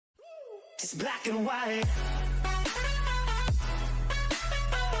Just black and white.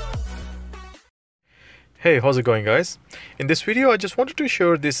 Hey, how's it going, guys? In this video, I just wanted to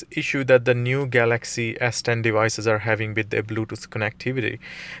share this issue that the new Galaxy S10 devices are having with their Bluetooth connectivity.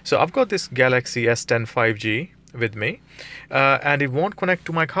 So I've got this Galaxy S10 5G with me and it won't connect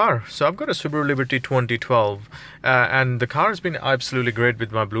to my car. So I've got a Subaru Liberty 2012 and the car has been absolutely great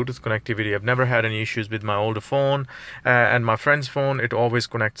with my Bluetooth connectivity. I've never had any issues with my older phone and my friend's phone. It always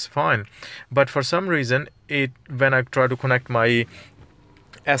connects fine. But for some reason, when I try to connect my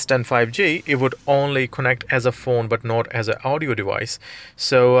S10 5G, it would only connect as a phone but not as an audio device.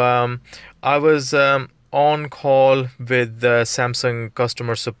 So I was on call with the Samsung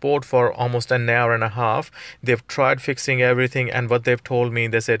customer support for almost an hour and a half. They've tried fixing everything, and what they've told me,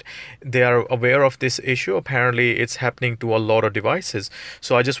 they said they are aware of this issue. Apparently it's happening to a lot of devices.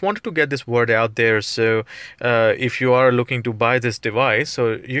 So I just wanted to get this word out there. So if you are looking to buy this device,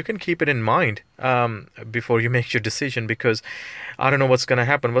 so you can keep it in mind before you make your decision, because I don't know what's going to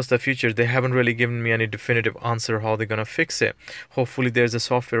happen. What's the future? They haven't really given me any definitive answer how they're going to fix it. Hopefully there's a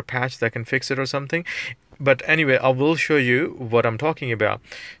software patch that can fix it or something. But anyway, I will show you what I'm talking about.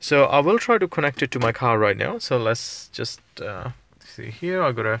 So I will try to connect it to my car right now. So let's just see here.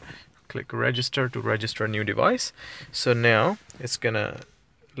 I'm going to click register to register a new device. So now it's going to,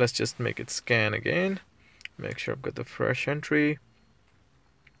 let's just make it scan again. Make sure I've got the fresh entry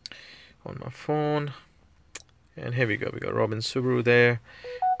on my phone. And here we go. We got Robin Subaru there.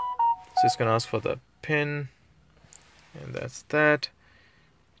 So it's going to ask for the PIN. And that's that.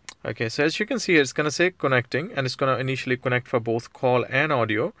 Okay, so as you can see, it's going to say connecting, and it's going to initially connect for both call and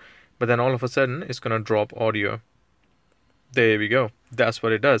audio, but then all of a sudden it's going to drop audio. There we go. That's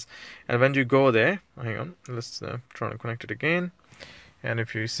what it does. And when you go there, hang on, let's try to connect it again. And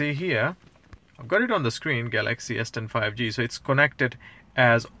if you see here, I've got it on the screen, Galaxy S10 5G. So it's connected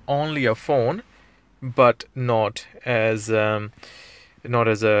as only a phone, but not as a.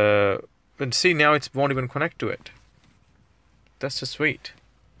 And see, now it won't even connect to it. That's just sweet.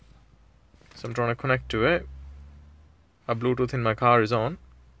 So I'm trying to connect to it. A Bluetooth in my car is on,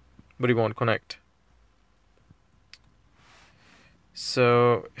 but it won't connect.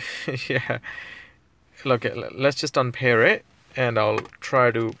 So yeah, look, let's just unpair it, and I'll try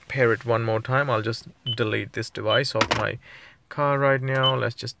to pair it one more time. I'll just delete this device off my car right now.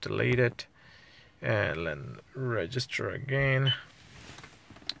 Let's just delete it and then register again.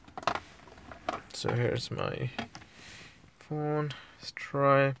 So here's my phone. Let's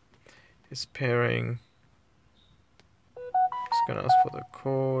try. It's pairing. It's gonna ask for the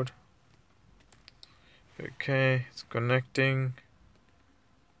code. Okay, it's connecting.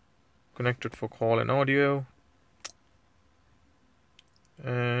 Connected for call and audio.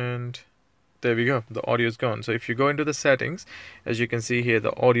 And there we go. The audio is gone. So if you go into the settings, as you can see here,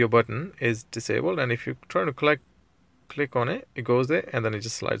 the audio button is disabled. And if you try to click on it, it goes there, and then it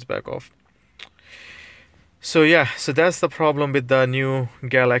just slides back off. So yeah, so that's the problem with the new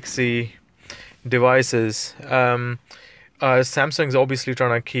Galaxy devices. Samsung's obviously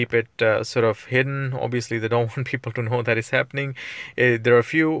trying to keep it sort of hidden. Obviously they don't want people to know that it's happening. There are a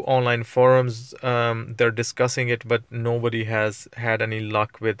few online forums they're discussing it, but nobody has had any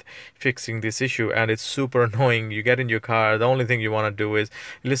luck with fixing this issue, and it's super annoying. You get in your car, the only thing you want to do is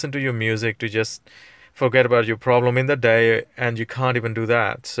listen to your music to just forget about your problem in the day, and you can't even do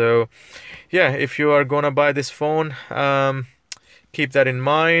that. So yeah, if you are gonna buy this phone, keep that in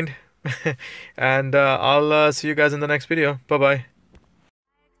mind. And I'll see you guys in the next video. Bye bye.